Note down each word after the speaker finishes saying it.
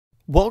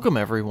Welcome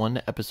everyone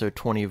to episode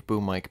 20 of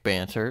Boom Mike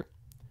Banter.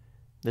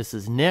 This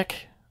is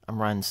Nick.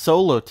 I'm riding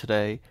solo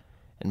today,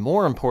 and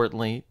more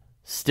importantly,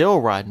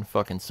 still riding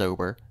fucking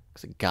sober.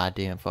 It's a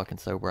goddamn fucking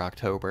sober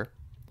October.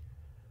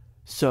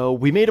 So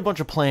we made a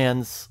bunch of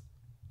plans,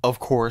 of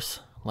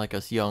course, like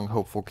us young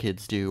hopeful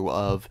kids do,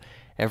 of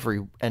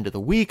every end of the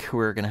week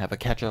we're gonna have a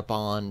catch up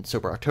on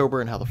sober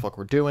October and how the fuck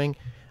we're doing.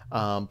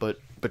 But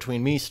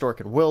between me, Stork,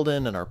 and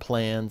Wilden, and our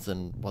plans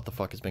and what the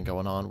fuck has been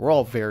going on, we're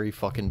all very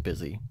fucking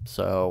busy.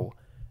 So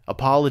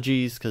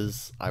apologies,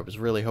 because I was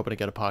really hoping to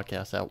get a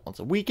podcast out once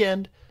a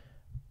weekend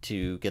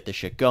to get this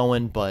shit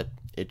going, but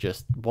it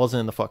just wasn't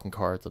in the fucking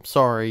cards. I'm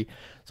sorry.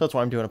 So that's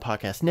why I'm doing a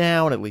podcast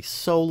now, and at least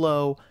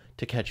solo,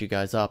 to catch you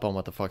guys up on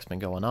what the fuck's been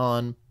going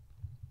on.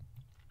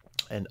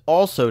 And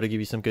also to give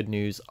you some good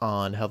news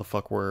on how the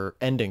fuck we're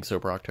ending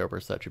Sober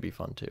October, so that should be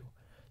fun too.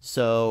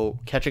 So,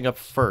 catching up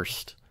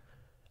first.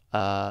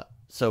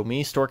 So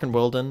me, Stork, and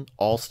Wilden,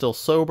 all still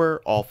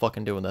sober, all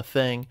fucking doing the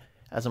thing.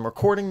 As I'm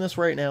recording this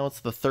right now,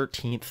 it's the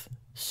 13th,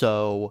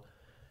 so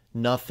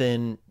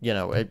nothing,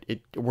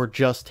 we're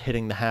just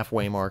hitting the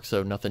halfway mark,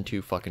 so nothing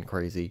too fucking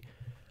crazy.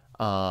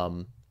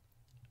 I've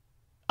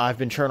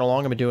been churning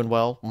along, I've been doing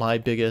well. My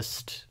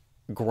biggest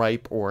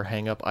gripe or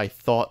hang up I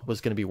thought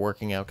was going to be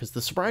working out, because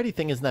the sobriety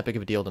thing isn't that big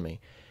of a deal to me.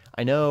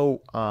 I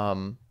know,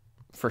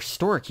 for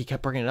Stork, he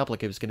kept bringing it up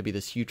like it was going to be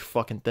this huge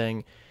fucking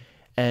thing.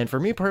 And for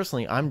me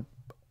personally, I'm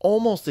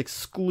almost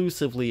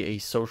exclusively a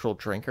social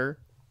drinker.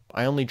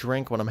 I only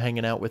drink when I'm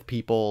hanging out with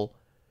people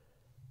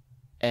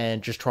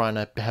and just trying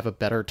to have a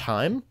better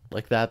time.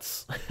 Like,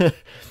 that's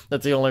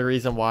that's the only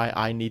reason why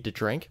I need to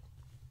drink.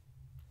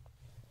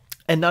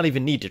 And not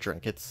even need to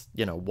drink. It's,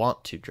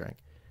 want to drink.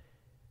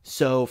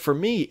 So for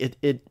me,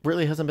 it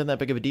really hasn't been that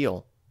big of a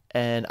deal.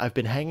 And I've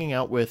been hanging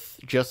out with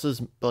just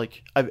as,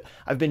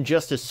 I've been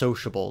just as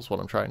sociable is what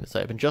I'm trying to say.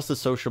 I've been just as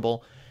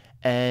sociable,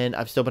 and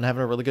I've still been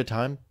having a really good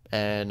time.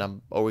 And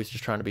I'm always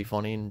just trying to be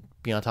funny and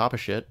be on top of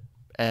shit.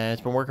 And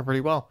it's been working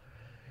pretty well.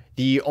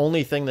 The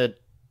only thing that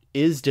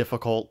is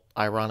difficult,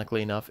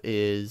 ironically enough,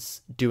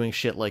 is doing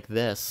shit like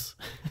this.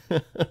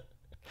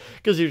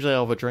 Because usually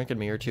I'll have a drink in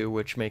me or two,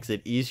 which makes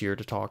it easier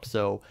to talk.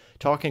 So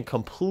talking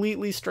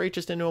completely straight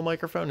just into a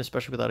microphone,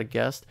 especially without a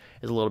guest,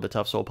 is a little bit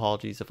tough. So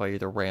apologies if I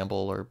either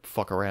ramble or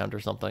fuck around or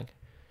something.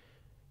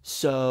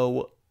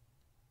 So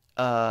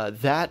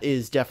that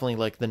is definitely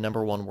like the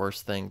number one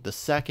worst thing. The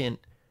second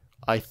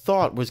I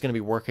thought was going to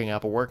be working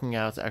out, but working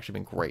out's actually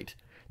been great.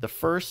 The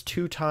first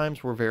 2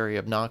 times were very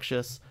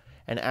obnoxious,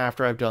 and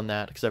after I've done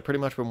that, because I've pretty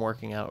much been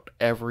working out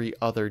every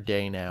other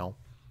day now,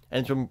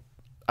 and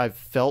I've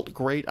felt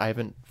great. I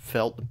haven't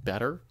felt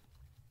better,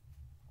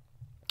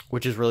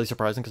 which is really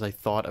surprising, because I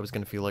thought I was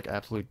going to feel like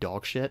absolute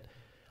dog shit.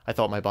 I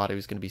thought my body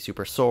was going to be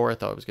super sore. I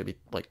thought I was going to be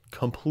like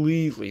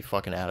completely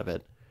fucking out of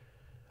it.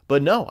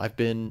 But no, I've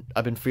been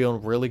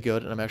feeling really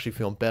good, and I'm actually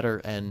feeling better.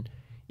 And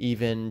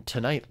even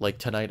tonight,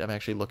 I'm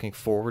actually looking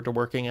forward to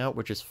working out,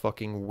 which is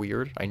fucking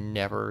weird. I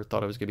never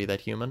thought I was gonna be that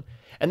human.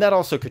 And that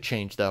also could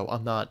change, though.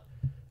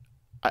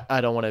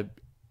 I don't want to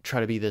try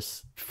to be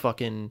this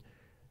fucking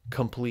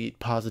complete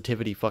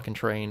positivity fucking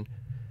train.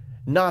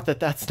 Not that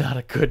that's not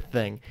a good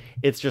thing.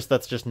 It's just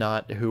that's just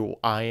not who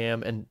I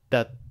am, and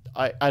that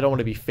I don't want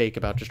to be fake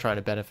about just trying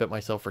to benefit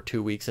myself for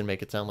 2 weeks and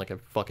make it sound like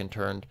I've fucking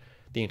turned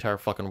the entire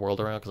fucking world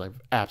around, because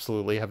I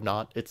absolutely have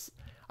not.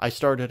 I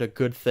started a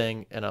good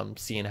thing, and I'm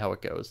seeing how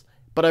it goes.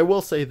 But I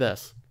will say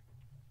this.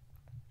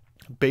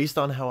 Based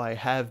on how I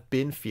have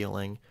been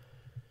feeling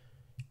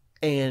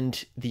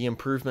and the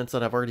improvements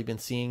that I've already been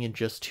seeing in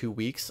just 2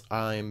 weeks,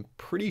 I'm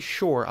pretty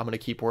sure I'm going to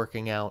keep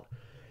working out.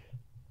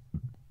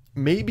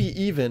 Maybe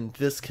even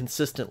this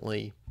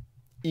consistently,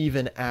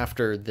 even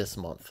after this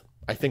month.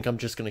 I think I'm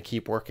just going to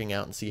keep working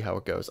out and see how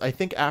it goes. I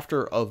think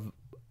after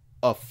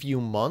a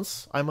few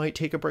months, I might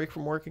take a break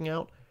from working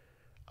out.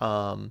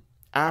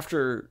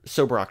 After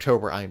Sober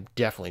October, I'm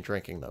definitely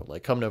drinking, though.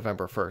 Like, come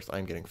November 1st,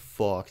 I'm getting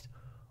fucked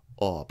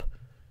up.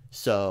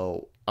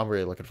 So, I'm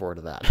really looking forward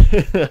to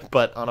that.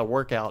 But on a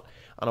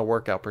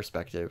workout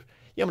perspective,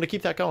 yeah, I'm going to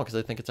keep that going, because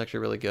I think it's actually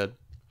really good.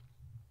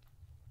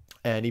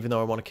 And even though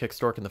I want to kick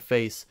Stork in the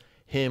face,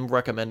 him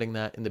recommending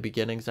that in the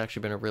beginning has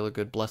actually been a really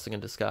good blessing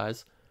in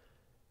disguise.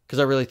 Because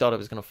I really thought I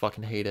was going to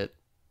fucking hate it.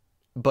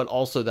 But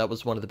also, that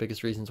was one of the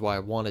biggest reasons why I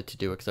wanted to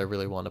do it, because I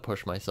really wanted to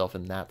push myself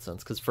in that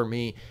sense. Because for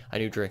me, I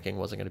knew drinking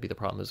wasn't going to be the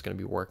problem. It was going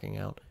to be working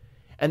out.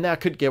 And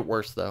that could get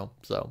worse, though.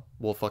 So,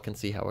 we'll fucking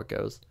see how it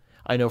goes.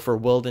 I know for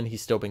Wilden,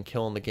 he's still been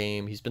killing the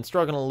game. He's been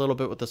struggling a little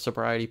bit with the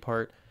sobriety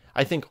part.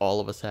 I think all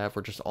of us have.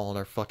 We're just all in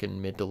our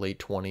fucking mid to late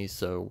 20s.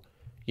 So,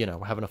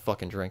 having a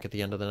fucking drink at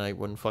the end of the night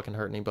wouldn't fucking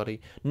hurt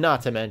anybody.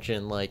 Not to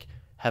mention, like,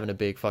 having a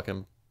big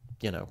fucking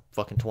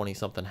fucking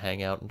 20-something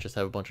hangout and just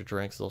have a bunch of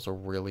drinks is also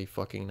really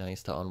fucking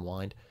nice to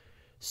unwind.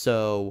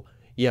 So,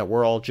 yeah,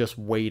 we're all just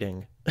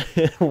waiting.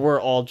 We're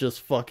all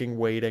just fucking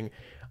waiting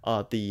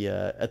at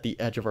the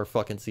edge of our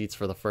fucking seats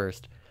for the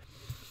first.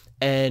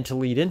 And to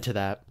lead into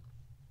that,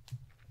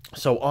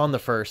 so on the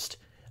first,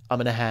 I'm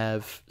going to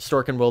have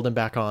Stork and Wilden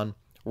back on.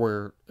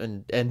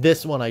 And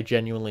this one I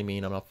genuinely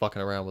mean. I'm not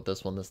fucking around with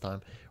this one this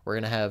time. We're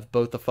gonna have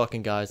both the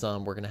fucking guys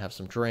on. We're gonna have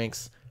some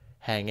drinks,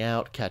 hang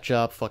out, catch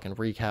up, fucking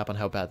recap on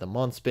how bad the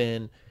month's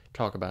been,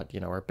 talk about,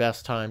 our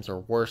best times or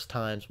worst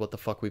times, what the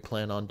fuck we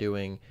plan on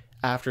doing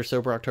after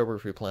Sober October,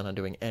 if we plan on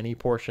doing any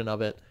portion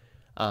of it.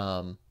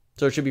 So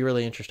it should be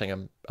really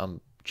interesting.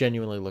 I'm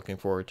genuinely looking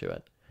forward to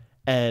it.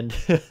 And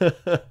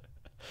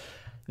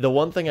the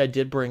one thing I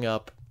did bring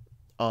up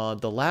on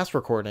the last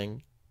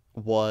recording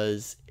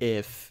was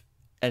if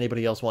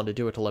anybody else wanted to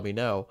do it, to let me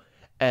know.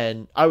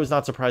 And I was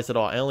not surprised at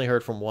all. I only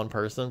heard from one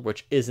person,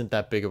 which isn't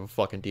that big of a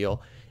fucking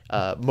deal.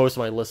 Most of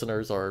my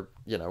listeners are,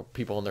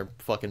 people in their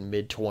fucking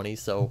mid-20s,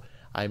 so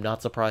I'm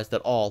not surprised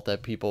at all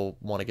that people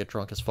want to get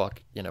drunk as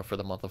fuck, for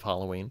the month of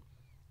Halloween.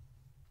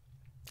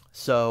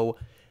 So,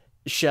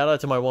 shout out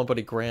to my one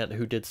buddy Grant,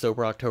 who did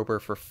Sober October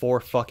for 4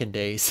 fucking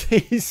days.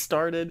 He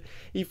fucking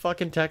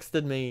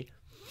texted me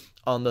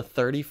on the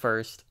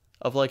 31st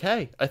of like,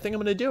 hey, I think I'm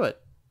going to do it.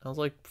 I was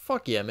like,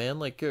 fuck yeah, man.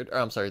 Like, good. Or,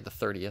 I'm sorry, the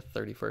 30th,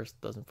 31st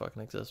doesn't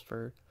fucking exist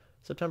for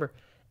September.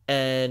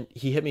 And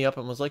he hit me up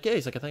and was like, yeah,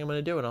 he's like, I think I'm going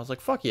to do it. And I was like,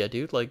 fuck yeah,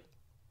 dude. Like,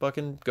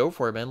 fucking go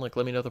for it, man. Like,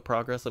 let me know the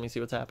progress. Let me see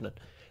what's happening.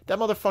 That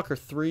motherfucker,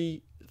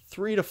 three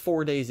to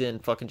 4 days in,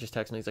 fucking just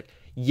texted me. He's like,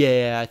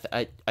 yeah,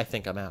 I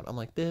think I'm out. I'm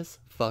like, this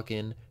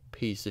fucking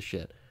piece of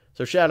shit.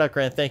 So shout out,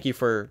 Grant. Thank you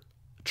for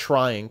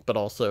trying, but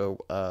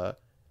also,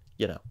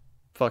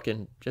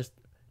 fucking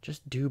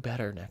just do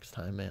better next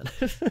time, man.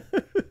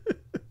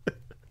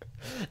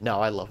 No,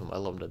 I love him. I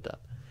love him to death.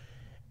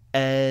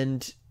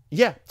 And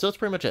yeah, so that's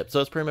pretty much it. So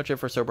that's pretty much it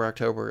for Sober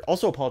October.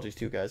 Also, apologies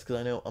too, guys, because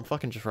I know I'm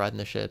fucking just riding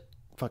this shit.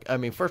 I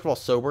mean, first of all,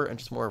 sober and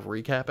just more of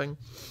recapping.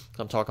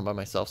 I'm talking by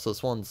myself, so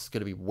this one's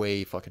gonna be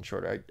way fucking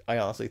shorter. I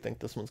honestly think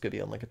this one's gonna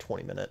be on like a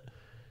 20-minute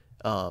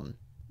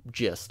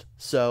gist.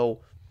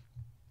 So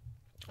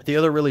the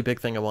other really big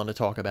thing I wanted to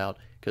talk about,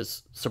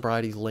 because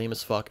sobriety's lame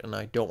as fuck, and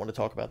I don't want to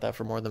talk about that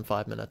for more than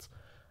 5 minutes,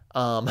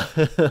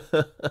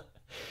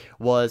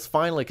 was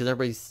finally, because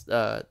everybody's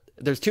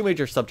there's 2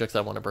 major subjects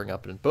I want to bring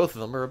up, and both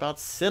of them are about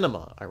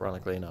cinema,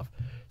 ironically enough.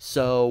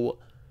 So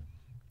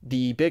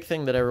the big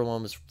thing that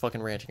everyone was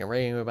fucking ranting and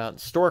raving about, and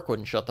Stork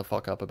wouldn't shut the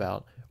fuck up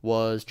about,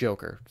 was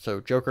Joker.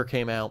 So Joker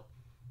came out,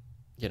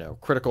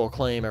 critical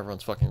acclaim,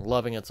 everyone's fucking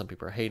loving it, some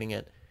people are hating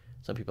it,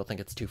 some people think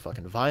it's too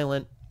fucking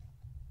violent,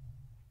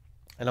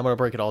 and I'm going to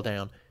break it all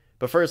down.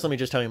 But first, let me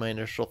just tell you my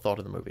initial thought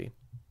of the movie.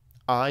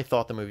 I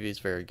thought the movie is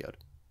very good.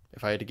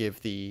 If I had to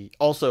give the...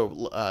 Also,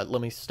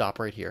 let me stop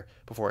right here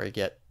before I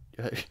get...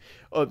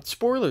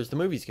 spoilers, the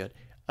movie's good.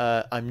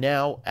 I'm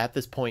now, at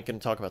this point, going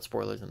to talk about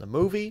spoilers in the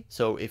movie.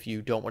 So if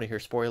you don't want to hear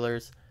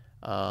spoilers,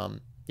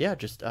 yeah,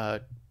 just,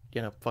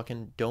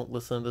 fucking don't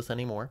listen to this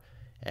anymore.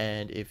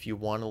 And if you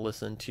want to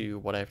listen to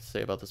what I have to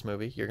say about this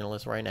movie, you're going to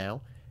listen right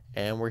now.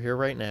 And we're here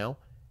right now.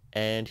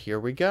 And here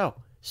we go.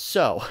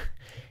 So,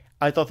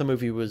 I thought the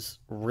movie was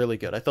really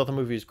good. I thought the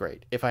movie was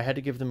great. If I had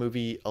to give the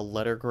movie a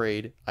letter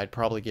grade, I'd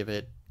probably give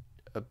it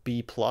a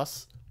B+.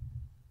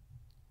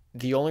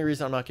 The only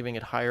reason I'm not giving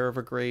it higher of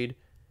a grade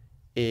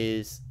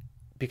is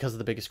because of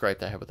the biggest gripe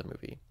that I have with the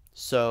movie.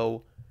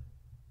 So,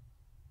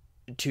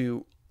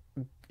 to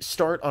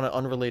start on an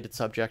unrelated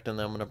subject, and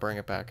then I'm going to bring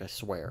it back, I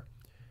swear.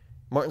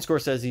 Martin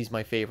Scorsese's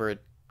my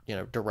favorite,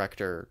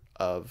 director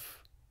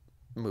of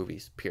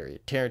movies,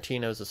 period.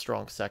 Tarantino's a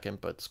strong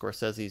second, but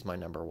Scorsese's my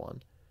number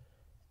one.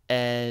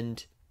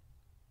 And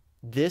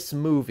this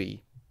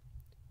movie,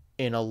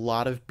 in a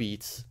lot of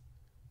beats,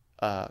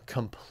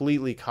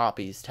 completely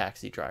copies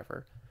Taxi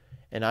Driver.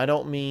 And I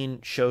don't mean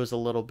shows a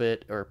little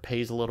bit or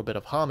pays a little bit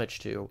of homage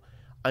to.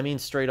 I mean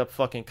straight up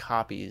fucking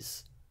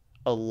copies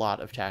a lot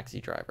of Taxi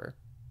Driver.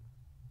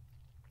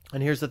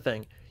 And here's the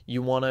thing.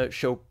 You want to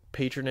show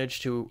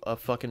patronage to a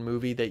fucking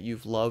movie that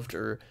you've loved,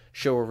 or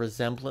show a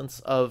resemblance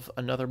of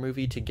another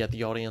movie to get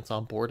the audience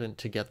on board and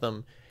to get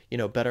them,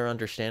 better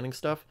understanding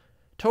stuff.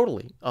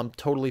 Totally. I'm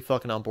totally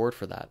fucking on board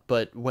for that.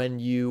 But when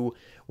you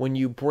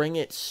bring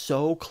it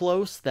so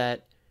close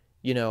that,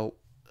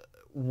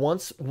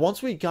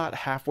 once we got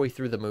halfway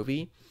through the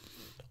movie,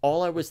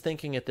 all I was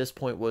thinking at this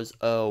point was,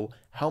 oh,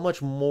 how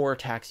much more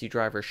Taxi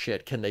Driver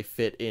shit can they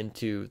fit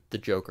into the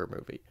Joker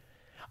movie?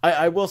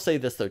 I will say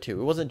this, though,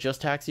 too. It wasn't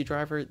just Taxi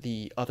Driver.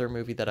 The other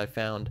movie that I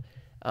found,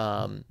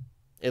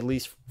 at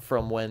least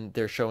from when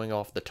they're showing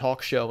off the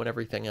talk show and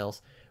everything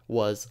else,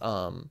 was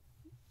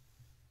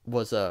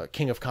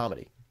King of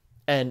Comedy.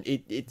 And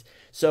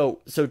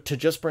so to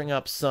just bring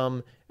up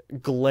some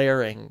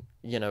glaring,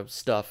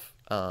 stuff,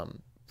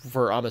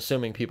 for, I'm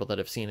assuming, people that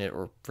have seen it,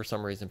 or for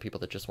some reason people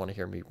that just want to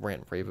hear me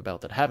rant and rave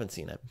about that haven't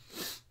seen it.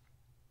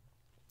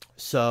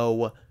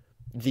 So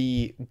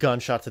the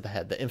gunshot to the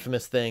head, the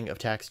infamous thing of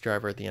Taxi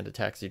Driver at the end of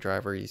Taxi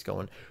Driver, he's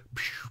going,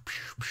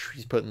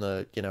 he's putting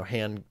the,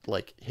 hand,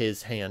 like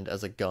his hand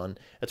as a gun.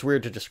 It's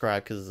weird to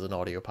describe because it's an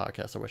audio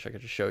podcast. I wish I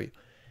could just show you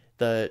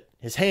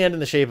his hand in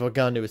the shape of a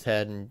gun to his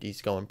head, and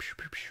he's going,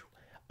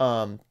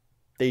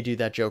 they do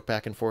that joke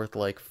back and forth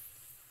like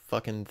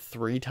fucking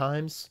 3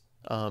 times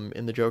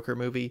in the Joker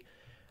movie.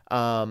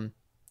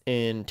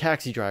 In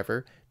Taxi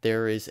Driver,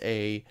 there is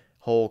a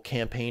whole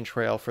campaign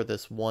trail for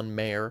this one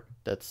mayor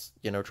that's,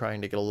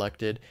 trying to get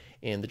elected.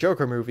 In the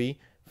Joker movie,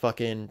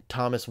 fucking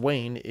Thomas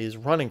Wayne is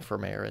running for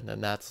mayor, and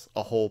then that's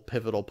a whole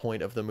pivotal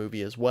point of the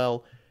movie as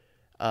well.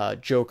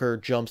 Joker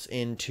jumps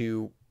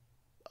into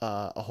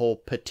a whole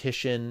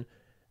petition,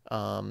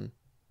 stand,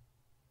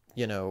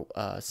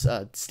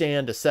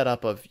 a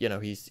setup of,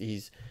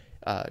 he's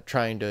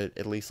trying to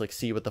at least like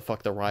see what the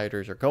fuck the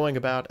rioters are going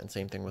about, and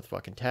same thing with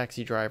fucking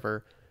Taxi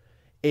Driver.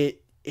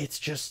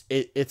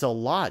 It's a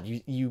lot.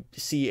 You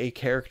see a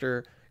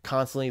character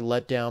constantly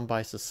let down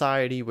by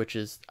society, which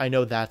is, I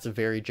know that's a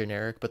very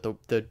generic, but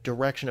the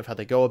direction of how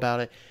they go about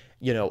it,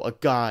 a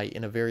guy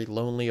in a very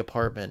lonely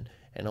apartment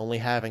and only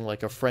having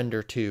like a friend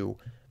or two,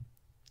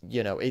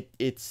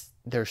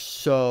 there's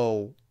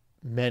so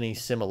many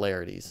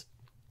similarities.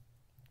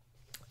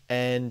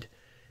 And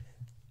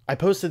I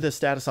posted this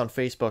status on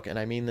Facebook, and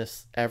I mean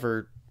this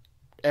ever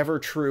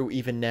true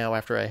even now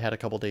after I had a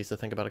couple days to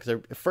think about it.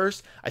 Because at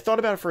first, I thought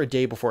about it for a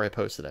day before I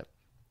posted it.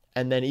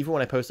 And then even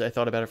when I posted it, I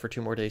thought about it for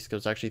 2 more days because I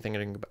was actually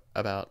thinking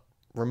about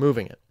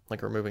removing it,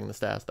 like removing the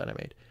status that I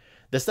made.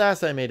 The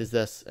status that I made is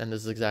this, and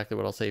this is exactly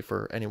what I'll say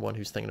for anyone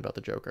who's thinking about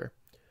the Joker.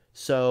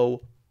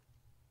 So,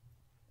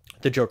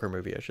 the Joker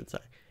movie, I should say.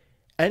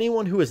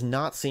 Anyone who has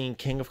not seen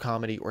King of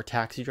Comedy or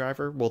Taxi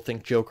Driver will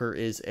think Joker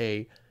is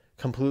a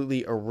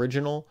completely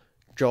original,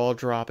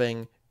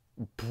 jaw-dropping,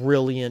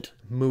 brilliant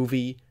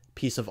movie,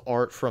 piece of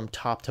art from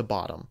top to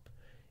bottom.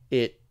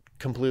 It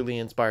completely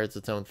inspires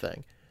its own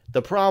thing.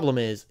 The problem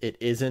is it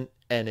isn't,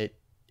 and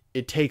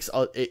it takes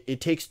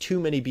too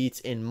many beats,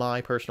 in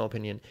my personal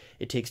opinion.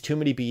 It takes too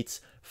many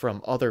beats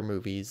from other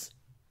movies,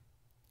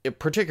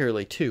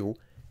 particularly two,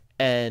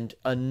 and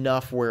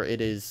enough where it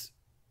is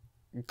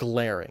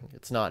glaring.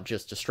 It's not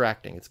just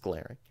distracting, it's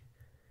glaring.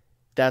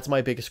 That's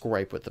my biggest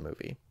gripe with the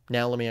movie.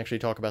 Now let me actually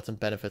talk about some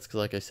benefits, because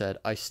like I said,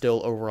 I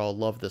still overall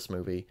love this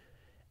movie,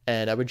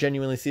 and I would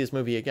genuinely see this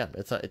movie again.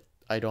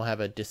 I don't have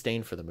a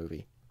disdain for the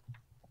movie.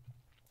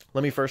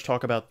 Let me first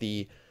talk about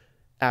the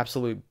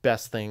absolute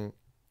best thing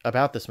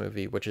about this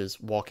movie, which is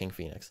Joaquin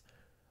Phoenix.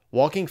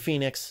 Joaquin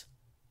Phoenix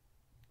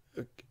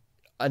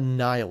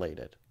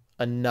annihilated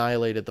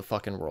the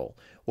fucking role.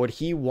 What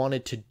he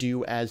wanted to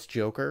do as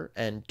Joker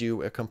and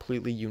do a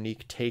completely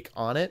unique take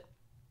on it,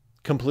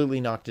 completely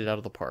knocked it out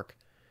of the park.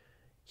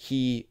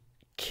 He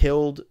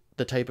killed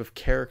the type of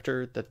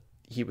character that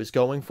he was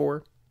going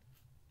for,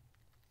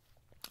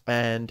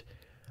 and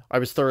I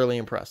was thoroughly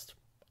impressed.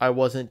 I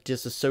wasn't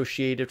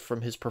disassociated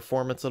from his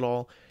performance at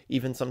all.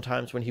 Even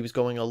sometimes when he was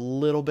going a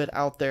little bit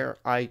out there,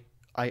 I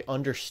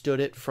understood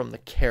it from the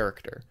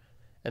character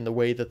and the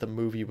way that the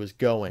movie was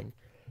going.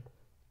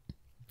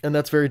 And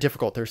that's very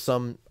difficult. There's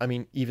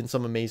even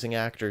some amazing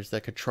actors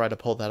that could try to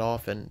pull that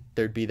off, and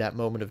there'd be that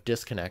moment of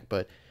disconnect.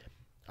 But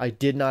I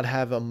did not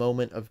have a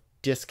moment of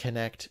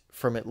disconnect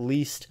from at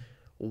least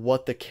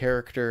what the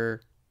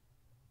character,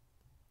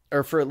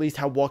 or for at least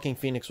how Joaquin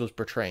Phoenix was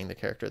portraying the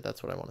character.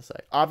 That's what I want to say.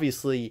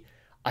 Obviously,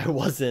 I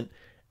wasn't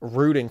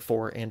rooting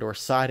for and or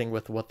siding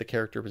with what the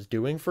character was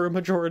doing for a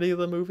majority of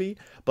the movie,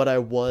 but I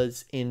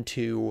was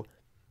into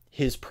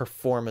his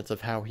performance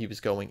of how he was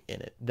going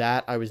in it.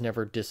 That I was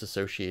never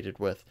disassociated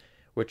with,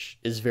 which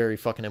is very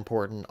fucking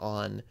important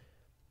on,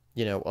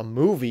 a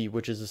movie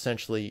which is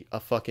essentially a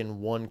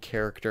fucking one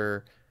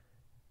character.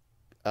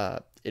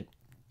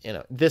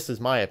 This is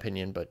my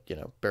opinion, but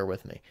bear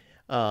with me.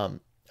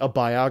 A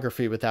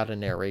biography without a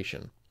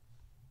narration.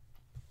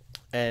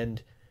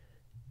 And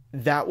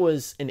that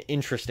was an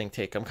interesting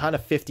take. I'm kind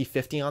of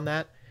 50-50 on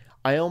that.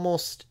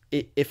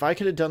 If I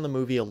could have done the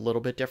movie a little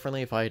bit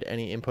differently, if I had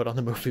any input on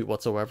the movie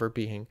whatsoever,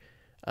 being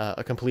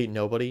a complete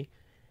nobody,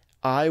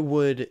 I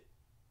would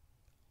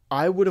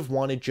have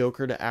wanted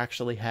Joker to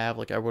actually have,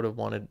 I would have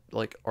wanted,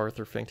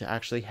 Arthur Fink to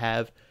actually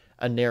have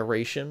a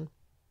narration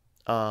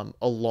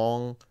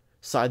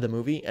alongside the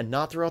movie, and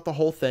not throughout the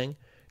whole thing,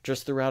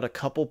 just throughout a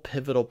couple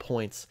pivotal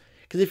points.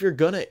 Because if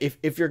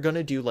you're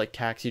gonna do like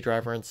Taxi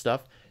Driver and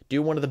stuff,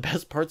 do one of the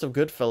best parts of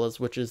Goodfellas,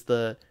 which is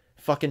the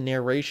fucking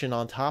narration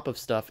on top of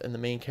stuff and the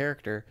main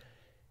character.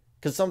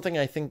 Because something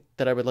I think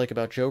that I would like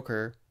about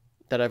Joker,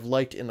 that I've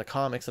liked in the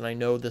comics, and I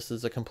know this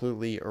is a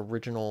completely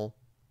original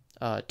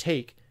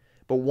take,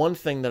 but one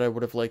thing that I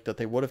would have liked that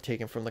they would have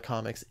taken from the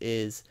comics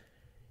is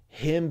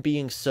him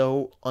being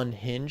so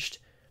unhinged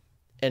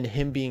and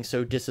him being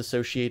so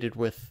disassociated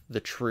with the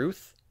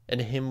truth,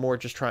 and him more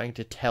just trying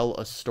to tell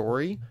a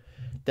story,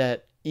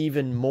 that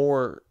even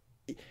more,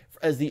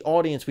 as the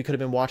audience, we could have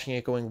been watching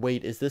it going,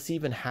 wait, is this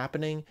even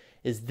happening?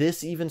 Is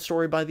this even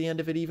story by the end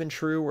of it even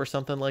true, or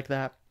something like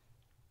that?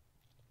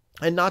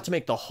 And not to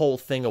make the whole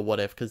thing a what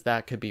if, because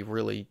that could be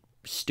really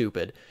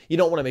stupid. You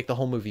don't want to make the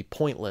whole movie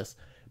pointless,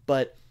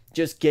 but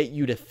just get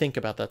you to think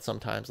about that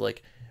sometimes.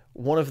 Like,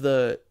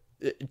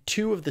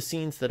 two of the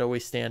scenes that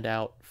always stand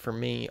out for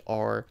me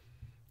are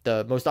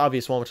the most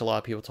obvious one, which a lot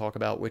of people talk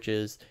about, which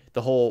is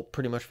the whole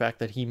pretty much fact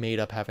that he made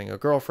up having a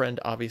girlfriend.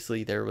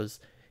 Obviously, there was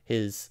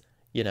his,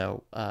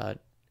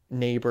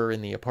 neighbor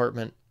in the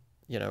apartment,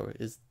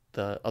 is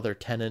the other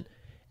tenant,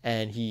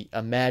 and he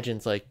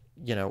imagines,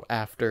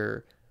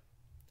 after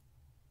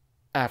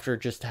after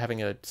just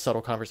having a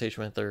subtle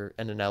conversation with her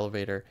in an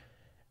elevator,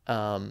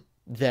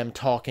 them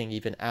talking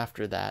even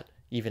after that,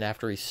 even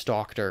after he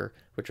stalked her,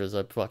 which was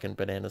a fucking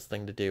bananas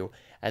thing to do.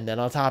 And then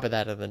on top of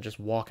that, and then just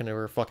walking to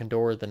her fucking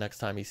door the next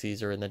time he sees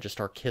her, and then just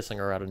start kissing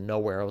her out of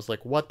nowhere. I was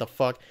like, what the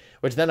fuck?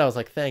 Which then I was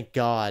like, thank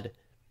God.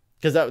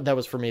 Because that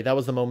was for me, that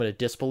was the moment of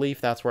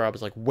disbelief. That's where I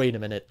was like, wait a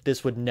minute,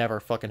 this would never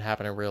fucking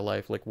happen in real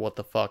life. Like, what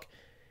the fuck?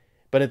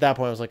 But at that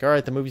point, I was like, all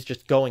right, the movie's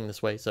just going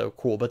this way, so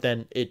cool. But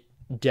then it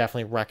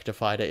definitely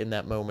rectified it in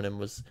that moment and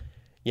was,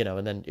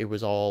 and then it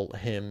was all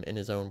him in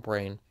his own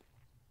brain.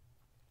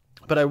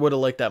 But I would have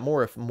liked that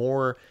more if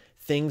more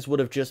things would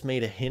have just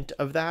made a hint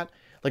of that.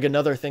 Like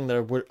another thing that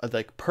I would,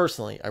 like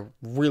personally, I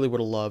really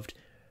would have loved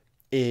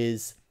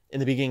is in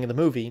the beginning of the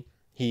movie,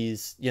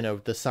 he's,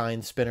 the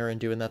sign spinner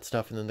and doing that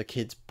stuff, and then the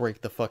kids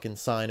break the fucking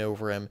sign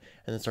over him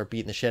and then start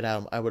beating the shit out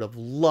of him. I would have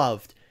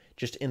loved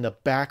just in the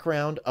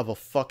background of a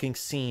fucking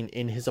scene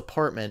in his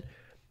apartment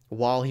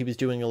while he was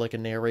doing like a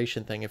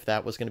narration thing, if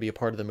that was going to be a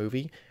part of the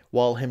movie,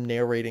 while him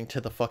narrating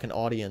to the fucking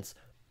audience,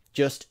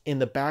 just in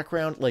the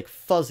background, like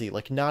fuzzy,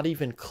 like not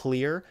even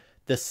clear,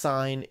 the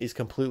sign is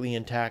completely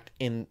intact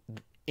in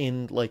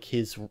like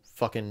his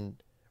fucking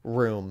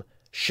room,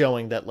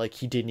 showing that like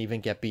he didn't even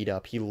get beat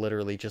up. He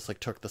literally just like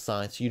took the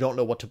sign, so you don't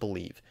know what to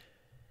believe.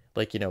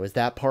 Like, is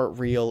that part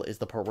real? Is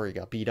the part where he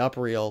got beat up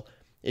real?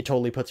 It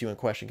totally puts you in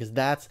question, because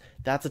that's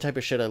the type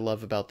of shit I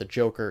love about the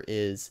Joker,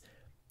 is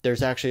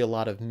there's actually a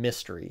lot of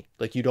mystery.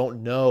 Like, you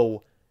don't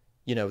know,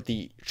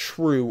 the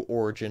true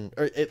origin,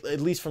 or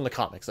at least from the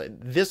comics. Like,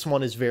 this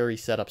one is very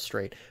set up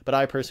straight, but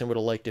I personally would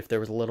have liked if there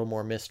was a little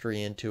more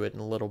mystery into it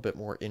and a little bit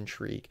more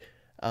intrigue.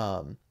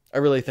 I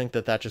really think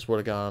that just would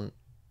have gone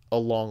a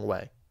long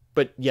way.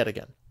 But yet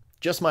again,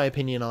 just my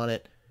opinion on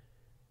it.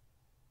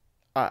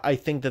 I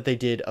think that they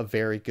did a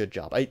very good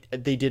job.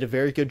 They did a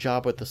very good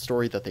job with the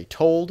story that they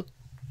told.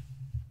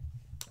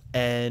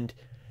 And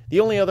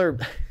the only other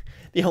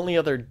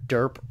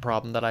derp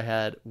problem that I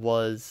had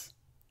was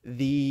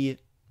the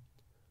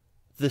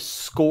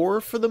score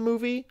for the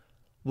movie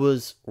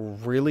was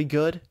really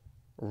good,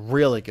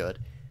 really good.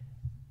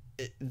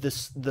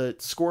 The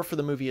score for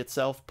the movie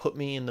itself put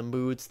me in the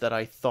moods that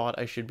I thought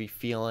I should be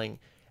feeling,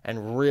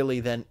 and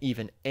really then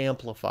even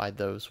amplified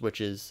those,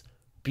 which is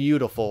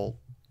beautiful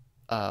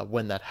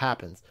when that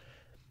happens.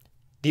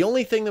 The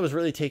only thing that was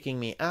really taking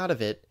me out of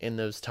it in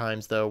those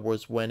times, though,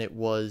 was when it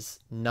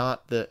was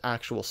not the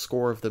actual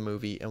score of the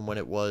movie and when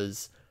it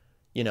was,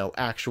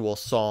 actual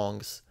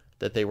songs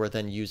that they were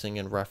then using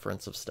in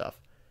reference of stuff.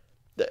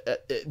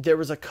 There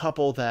was a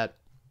couple that,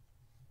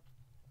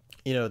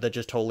 that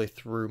just totally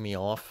threw me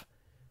off.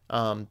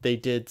 They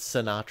did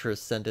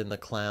Sinatra's Send in the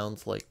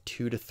Clowns like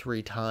 2 to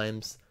 3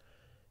 times.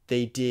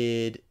 They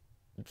did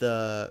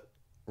the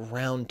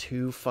Round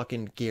 2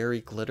 fucking Gary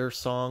Glitter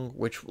song,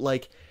 which,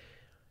 like,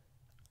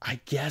 I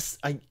guess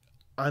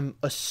I'm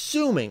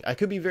assuming, I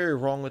could be very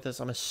wrong with this,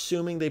 I'm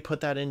assuming they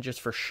put that in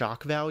just for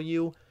shock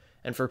value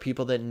and for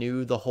people that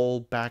knew the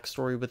whole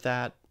backstory with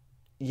that,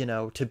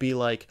 to be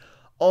like,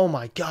 oh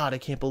my god, I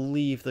can't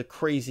believe the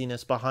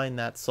craziness behind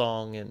that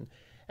song and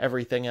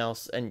everything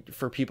else. And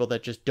for people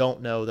that just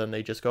don't know, then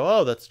they just go,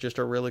 oh, that's just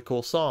a really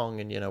cool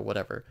song, and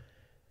whatever.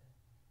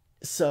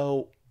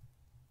 So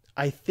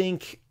I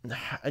think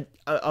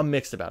I'm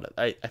mixed about it.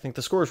 I think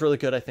the score is really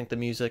good. I think the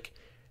music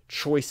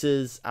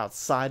choices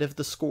outside of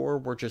the score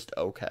were just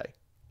okay.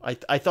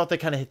 I thought they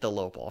kind of hit the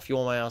low ball. If you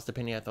want my honest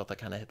opinion, I thought they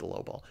kind of hit the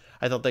low ball.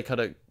 I thought they could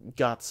have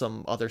got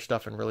some other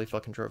stuff and really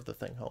fucking drove the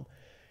thing home.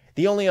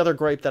 The only other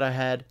gripe that I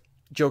had,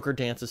 Joker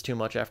dances too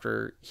much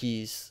after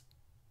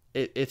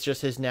it's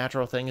just his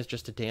natural thing is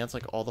just to dance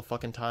like all the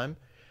fucking time.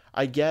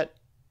 I get,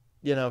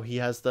 he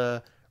has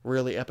the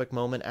really epic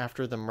moment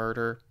after the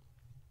murder,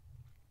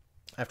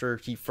 after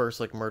he first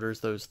like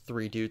murders those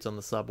 3 dudes on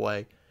the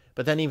subway.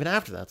 But then even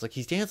after that, it's like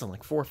he's dancing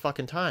like 4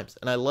 fucking times.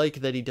 And I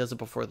like that he does it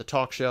before the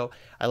talk show.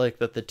 I like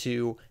that the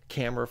 2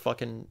 camera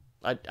fucking,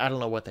 I don't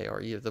know what they are,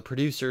 either the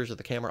producers or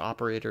the camera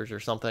operators or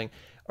something,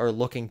 are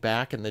looking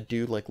back, and the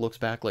dude like looks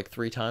back like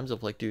 3 times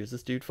of like, dude, is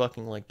this dude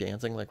fucking like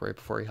dancing like right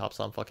before he hops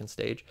on fucking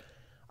stage?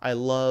 I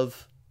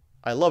love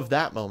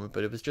that moment,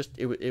 but it was just,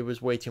 it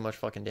was way too much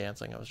fucking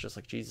dancing. I was just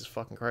like, Jesus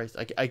fucking Christ.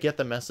 I get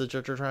the message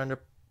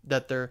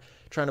that they're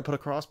trying to put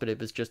across, but it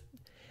was just,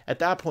 at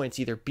that point, it's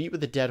either beat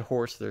with a dead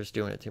horse or they're just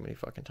doing it too many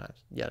fucking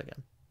times. Yet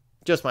again.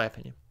 Just my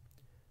opinion.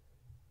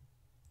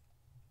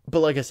 But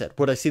like I said,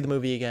 would I see the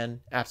movie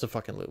again?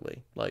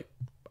 Absolutely. Like,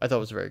 I thought it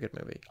was a very good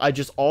movie. I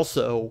just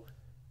also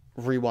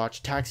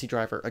rewatched Taxi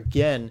Driver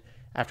again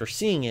after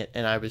seeing it,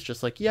 and I was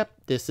just like, yep,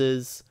 this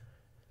is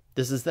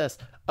this.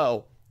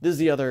 Oh, this is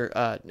the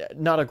other,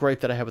 not a gripe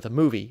that I had with the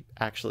movie,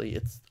 actually.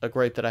 It's a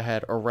gripe that I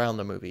had around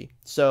the movie.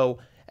 So,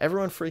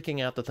 everyone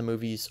freaking out that the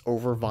movie's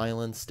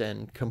over-violenced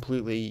and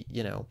completely,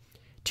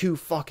 too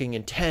fucking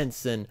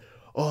intense, and,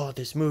 oh,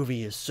 this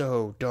movie is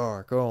so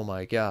dark, oh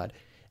my god.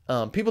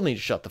 People need to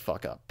shut the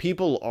fuck up.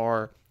 People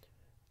are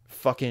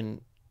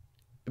fucking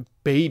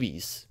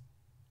babies.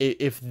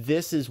 If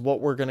this is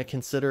what we're going to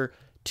consider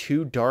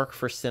too dark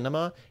for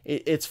cinema,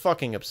 it's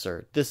fucking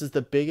absurd. This is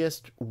the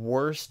biggest,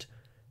 worst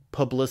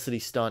publicity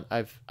stunt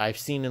I've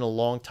seen in a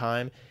long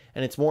time,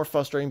 and it's more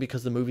frustrating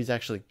because the movie's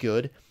actually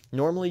good.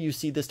 Normally you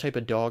see this type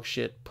of dog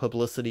shit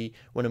publicity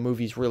when a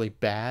movie's really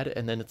bad,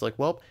 and then it's like,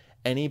 well,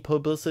 any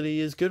publicity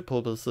is good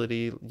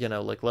publicity, you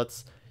know, like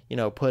let's, you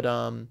know, put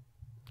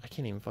I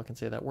can't even fucking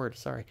say that word,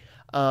 sorry.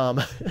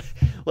 Um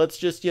let's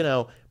just, you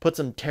know, put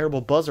some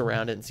terrible buzz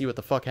around it and see what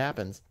the fuck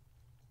happens.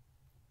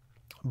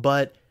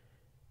 But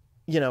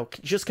you know,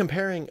 just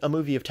comparing a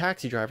movie of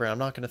Taxi Driver, I'm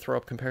not going to throw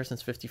up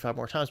comparisons 55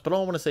 more times, but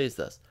all I want to say is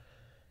this.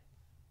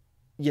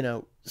 You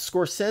know,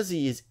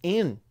 Scorsese is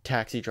in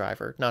Taxi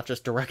Driver, not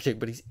just directing,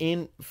 but he's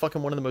in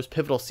fucking one of the most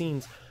pivotal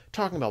scenes,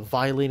 talking about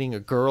violating a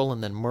girl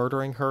and then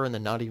murdering her and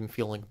then not even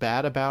feeling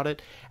bad about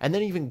it, and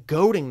then even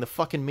goading the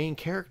fucking main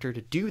character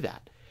to do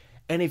that.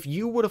 And if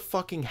you would have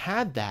fucking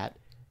had that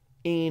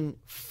in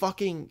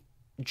fucking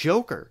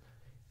Joker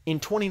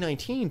in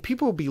 2019,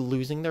 people would be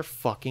losing their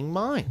fucking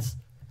minds.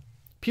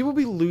 People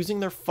be losing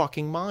their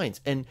fucking minds.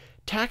 And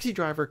Taxi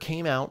Driver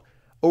came out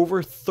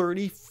over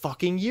 30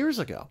 fucking years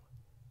ago.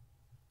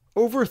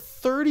 Over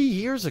 30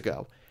 years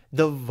ago.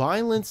 The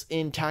violence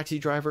in Taxi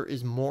Driver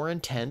is more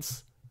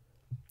intense.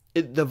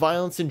 The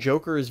violence in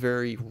Joker is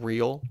very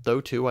real,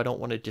 though, too. I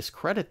don't want to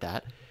discredit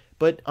that.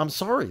 But I'm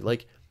sorry,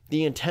 like,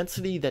 the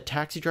intensity that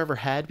Taxi Driver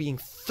had being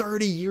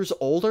 30 years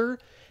older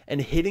and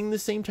hitting the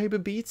same type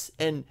of beats,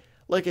 and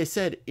like I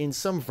said, in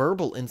some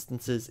verbal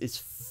instances, is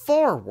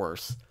far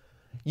worse.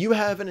 You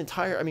have an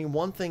entire, I mean,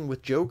 one thing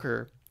with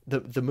Joker,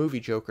 the movie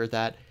Joker,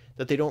 that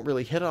they don't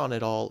really hit on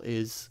at all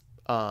is,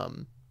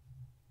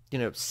 you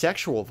know,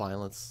 sexual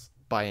violence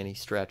by any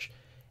stretch.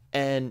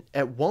 And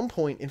at one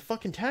point in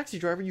fucking Taxi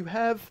Driver, you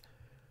have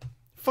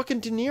fucking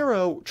De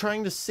Niro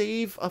trying to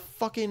save a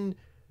fucking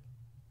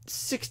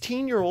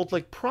 16-year-old,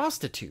 like,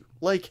 prostitute.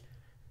 Like,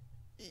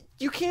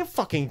 you can't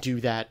fucking do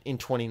that in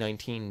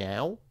 2019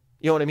 now.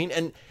 You know what I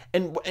mean?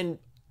 And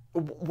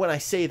when I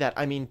say that,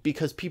 I mean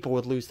because people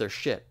would lose their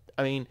shit.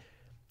 I mean,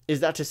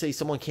 is that to say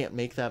someone can't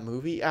make that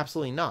movie?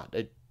 Absolutely not.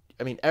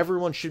 I mean,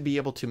 everyone should be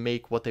able to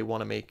make what they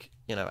want to make,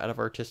 you know, out of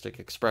artistic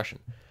expression.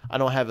 I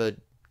don't have a,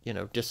 you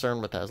know,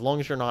 discern with that. As long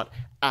as you're not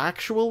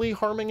actually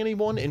harming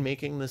anyone in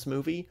making this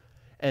movie,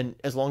 and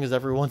as long as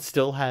everyone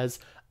still has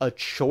a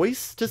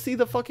choice to see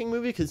the fucking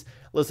movie, because,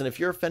 listen, if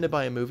you're offended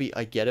by a movie,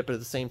 I get it, but at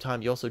the same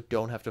time, you also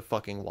don't have to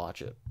fucking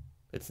watch it.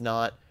 It's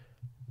not...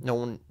 No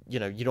one, you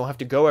know, you don't have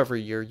to go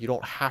every year. You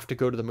don't have to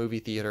go to the movie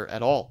theater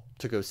at all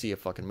to go see a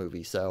fucking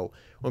movie. So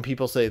when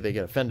people say they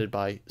get offended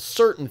by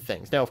certain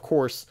things, now, of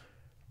course,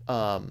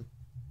 some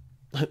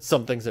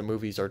things in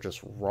movies are just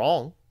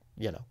wrong,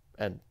 you know,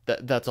 and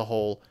that's a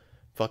whole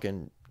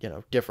fucking, you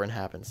know, different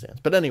happenstance.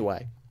 But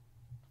anyway,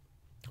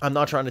 I'm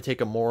not trying to take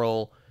a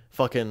moral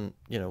fucking,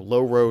 you know,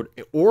 low road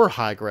or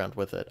high ground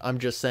with it. I'm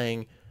just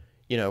saying,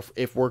 you know,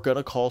 if we're going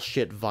to call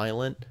shit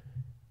violent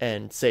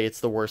and say it's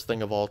the worst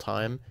thing of all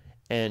time,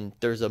 and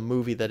there's a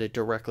movie that it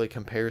directly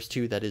compares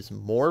to that is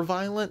more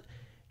violent,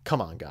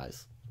 come on,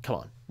 guys. Come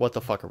on. What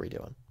the fuck are we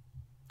doing?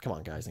 Come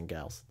on, guys and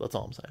gals. That's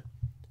all I'm saying.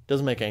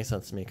 Doesn't make any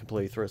sense to me. It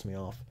completely throws me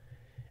off.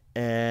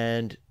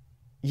 And,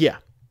 yeah.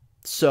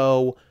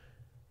 So,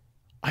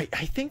 I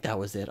think that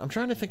was it. I'm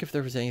trying to think if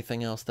there was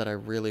anything else that I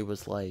really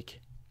was like...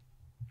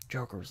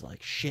 Joker was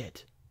like,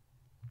 shit.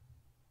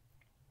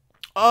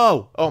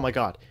 Oh my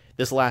god.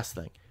 This last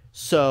thing.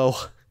 So...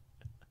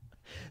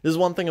 This is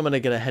one thing I'm going to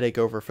get a headache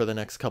over for the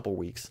next couple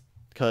weeks,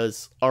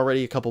 because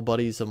already a couple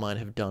buddies of mine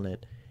have done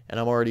it, and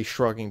I'm already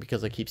shrugging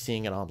because I keep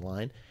seeing it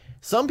online.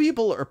 Some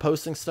people are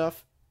posting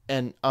stuff,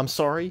 and I'm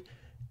sorry,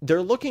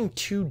 they're looking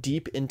too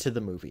deep into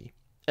the movie.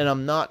 And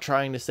I'm not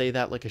trying to say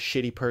that like a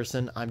shitty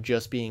person, I'm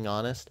just being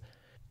honest.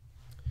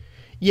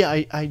 Yeah,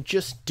 I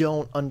just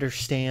don't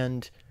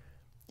understand,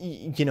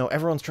 you know,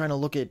 everyone's trying to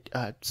look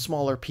at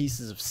smaller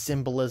pieces of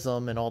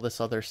symbolism and all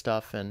this other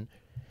stuff, and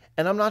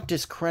I'm not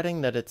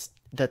discrediting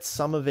that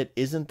some of it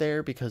isn't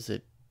there, because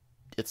it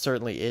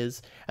certainly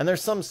is. And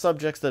there's some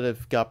subjects that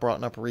have got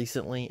brought up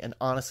recently, and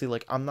honestly,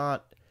 like, I'm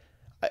not...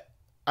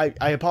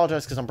 I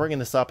apologize because I'm bringing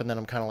this up and then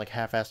I'm kind of like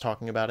half-ass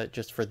talking about it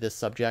just for this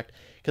subject,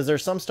 because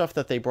there's some stuff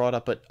that they brought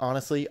up, but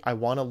honestly, I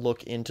want to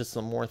look into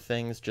some more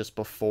things just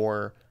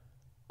before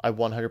I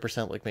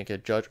 100% like make a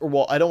judge. Or,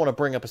 well, I don't want to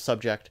bring up a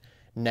subject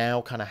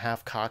now kind of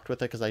half-cocked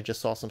with it, because I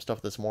just saw some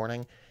stuff this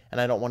morning, and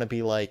I don't want to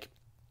be like,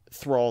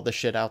 throw all the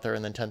shit out there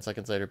and then 10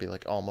 seconds later be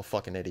like, oh, I'm a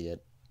fucking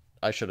idiot.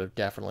 I should have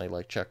definitely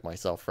like checked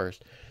myself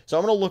first. So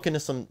I'm going to look into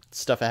some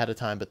stuff ahead of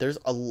time, but there's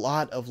a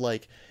lot of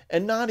like,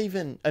 and not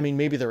even, I mean,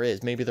 maybe there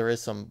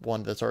is some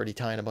one that's already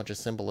tying a bunch of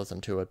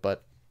symbolism to it,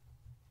 but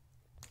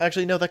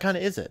actually, no, that kind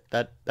of is it.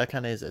 That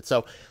kind of is it.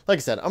 So like I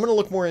said, I'm going to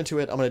look more into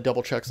it. I'm going to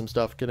double check some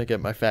stuff, going to get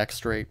my facts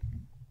straight,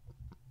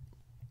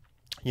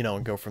 you know,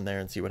 and go from there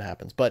and see what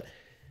happens. But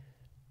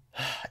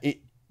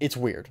it's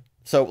weird.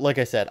 So, like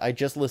I said, I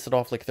just listed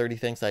off like 30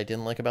 things that I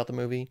didn't like about the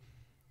movie,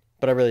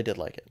 but I really did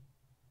like it.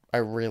 I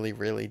really,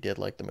 really did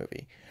like the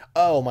movie.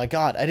 Oh my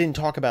god, I didn't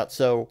talk about,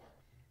 so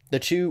the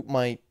two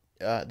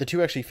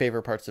actually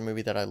favorite parts of the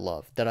movie that I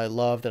love, that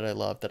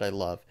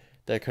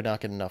I could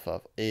not get enough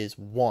of, is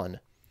one,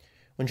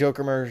 when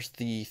Joker murders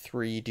the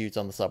 3 dudes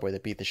on the subway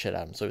that beat the shit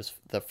out of him. So it was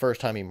the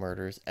first time he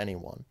murders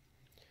anyone.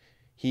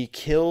 He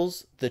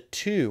kills the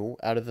 2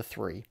 out of the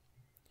 3.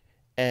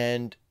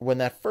 And when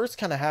that first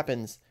kind of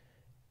happens,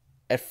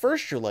 at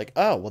first you're like,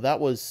 oh, well, that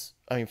was,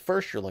 I mean,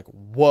 first you're like,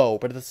 whoa.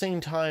 But at the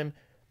same time,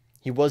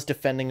 he was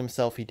defending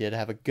himself. He did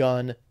have a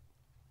gun.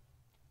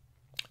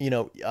 You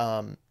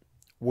know,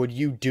 would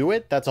you do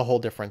it? That's a whole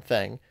different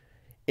thing.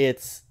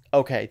 It's,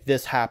 okay,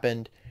 this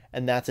happened,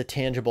 and that's a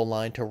tangible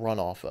line to run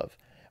off of.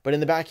 But in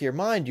the back of your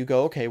mind, you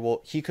go, okay,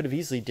 well, he could have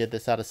easily did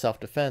this out of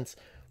self-defense.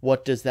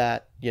 What does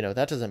that, you know,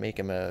 that doesn't make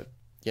him a,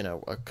 you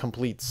know, a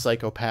complete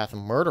psychopath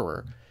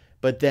murderer.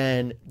 But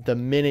then the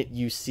minute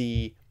you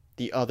see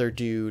the other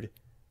dude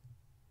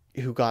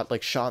who got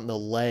like shot in the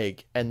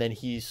leg, and then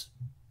he's,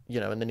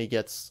 you know, and then he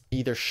gets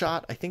either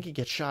shot, I think he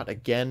gets shot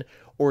again,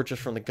 or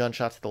just from the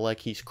gunshot to the leg,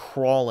 he's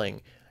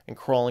crawling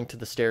to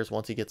the stairs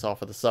once he gets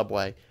off of the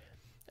subway.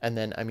 And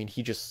then, I mean,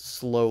 he just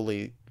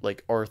slowly,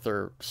 like,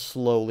 Arthur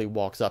slowly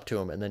walks up to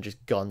him and then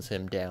just guns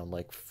him down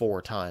like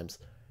 4 times.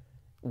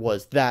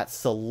 Was that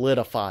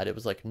solidified? It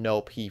was like,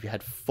 nope, he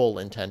had full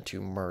intent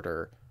to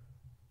murder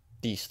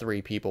these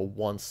 3 people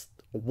once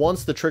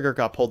the trigger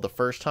got pulled the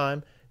first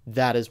time.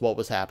 That is what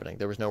was happening.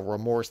 There was no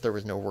remorse. There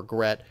was no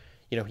regret.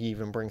 You know, he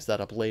even brings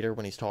that up later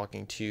when he's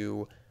talking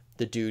to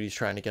the dude who's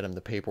trying to get him the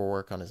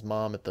paperwork on his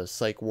mom at the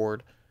psych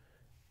ward.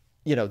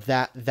 You know,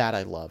 that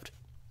I loved.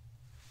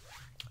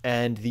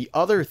 And the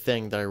other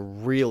thing that I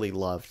really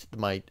loved,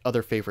 my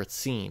other favorite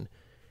scene,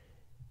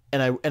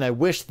 and I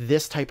wish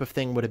this type of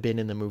thing would have been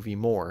in the movie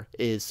more,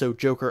 is, so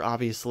Joker,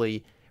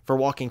 obviously, for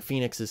Joaquin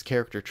Phoenix's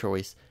character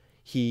choice,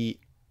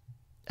 he,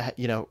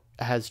 you know,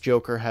 has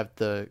Joker have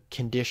the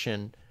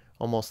condition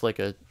almost like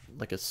a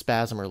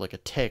spasm or like a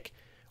tic,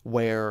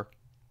 where,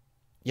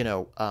 you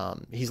know,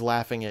 he's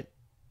laughing at,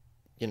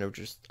 you know,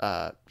 just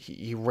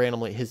he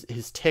randomly,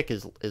 his tic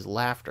is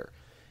laughter.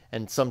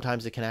 And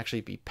sometimes it can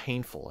actually be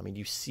painful. I mean,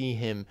 you see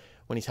him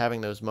when he's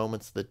having those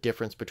moments, the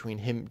difference between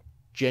him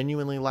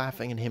genuinely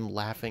laughing and him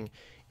laughing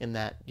in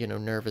that, you know,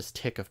 nervous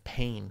tic of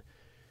pain.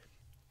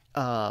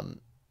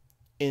 In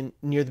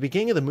near the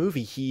beginning of the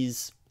movie,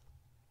 he's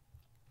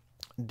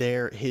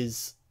there,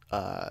 his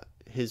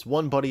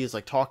one buddy is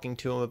like talking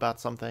to him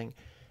about something,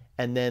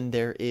 and then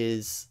there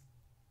is,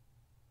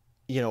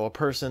 you know, a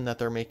person that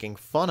they're making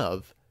fun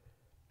of,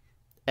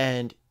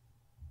 and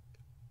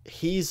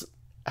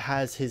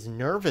has his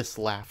nervous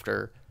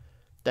laughter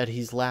that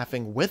he's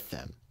laughing with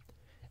them.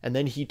 And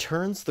then he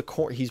turns the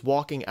corner, he's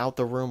walking out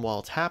the room while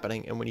it's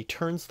happening, and when he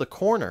turns the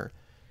corner,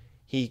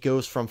 he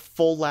goes from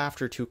full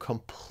laughter to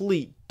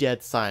complete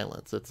dead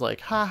silence. It's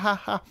like, ha ha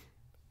ha,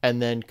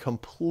 and then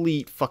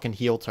complete fucking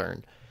heel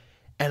turn.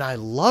 And I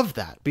love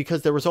that,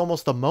 because there was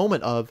almost a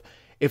moment of,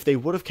 if they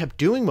would have kept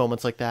doing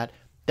moments like that,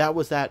 that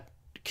was that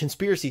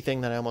conspiracy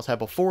thing that I almost had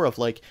before of,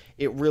 like,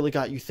 it really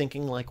got you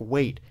thinking, like,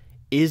 wait,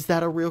 is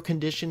that a real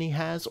condition he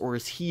has, or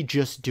is he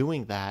just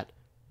doing that,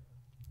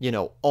 you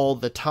know, all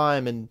the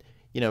time? And,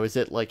 you know, is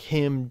it like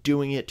him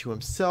doing it to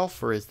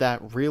himself, or is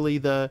that really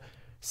the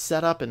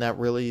setup, and that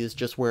really is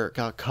just where it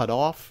got cut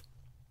off?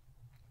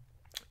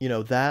 You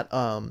know, that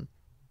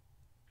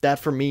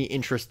for me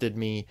interested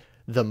me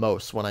the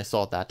most when I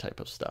saw that type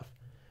of stuff.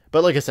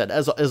 But like I said,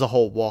 as a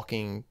whole,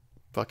 Walking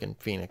fucking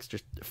Phoenix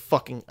just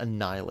fucking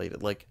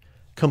annihilated, like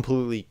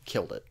completely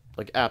killed it,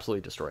 like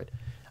absolutely destroyed.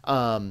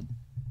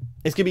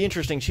 It's gonna be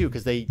interesting too,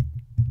 because they,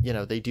 you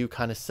know, they do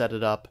kind of set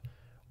it up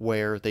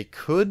where they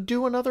could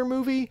do another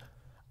movie.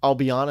 I'll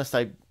be honest,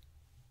 I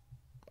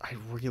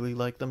really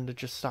like them to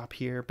just stop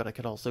here, but I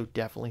could also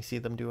definitely see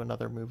them do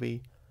another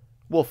movie.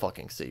 We'll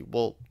fucking see.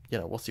 We'll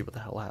see what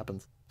the hell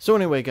happens. So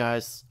anyway,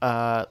 guys,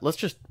 let's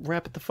just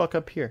wrap it the fuck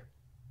up here.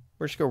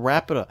 We're just gonna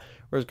wrap it up.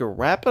 We're just gonna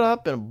wrap it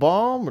up in a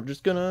bomb. We're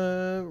just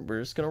gonna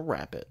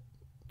wrap it.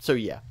 So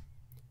yeah.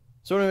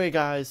 So anyway,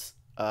 guys,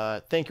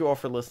 thank you all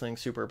for listening.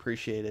 Super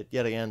appreciate it.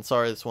 Yet again,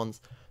 sorry this one's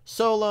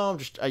solo.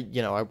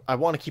 I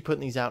want to keep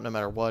putting these out no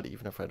matter what,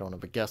 even if I don't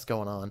have a guest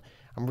going on.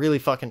 I'm really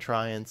fucking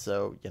trying,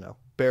 so, you know,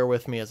 bear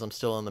with me as I'm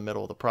still in the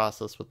middle of the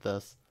process with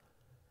this.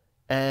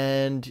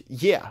 And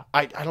yeah,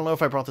 I don't know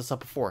if I brought this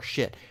up before.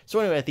 Shit. So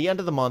anyway, at the end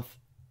of the month,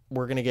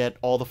 we're going to get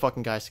All the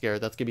Fucking Guys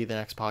Scared. That's going to be the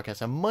next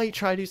podcast. I might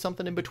try to do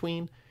something in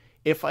between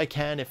if I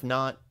can. If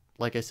not,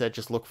 like I said,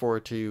 just look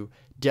forward to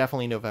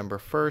definitely November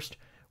 1st,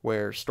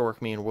 where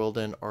Stork, me, and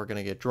Wilden are going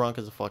to get drunk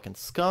as a fucking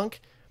skunk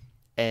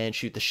and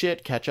shoot the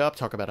shit, catch up,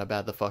 talk about how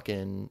bad the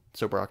fucking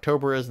Sober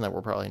October is and that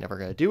we're probably never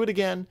going to do it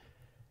again.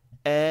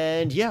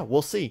 And yeah,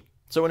 we'll see.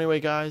 So anyway,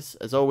 guys,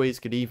 as always,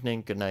 good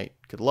evening, good night,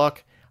 good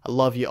luck. I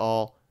love you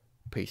all.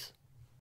 Peace.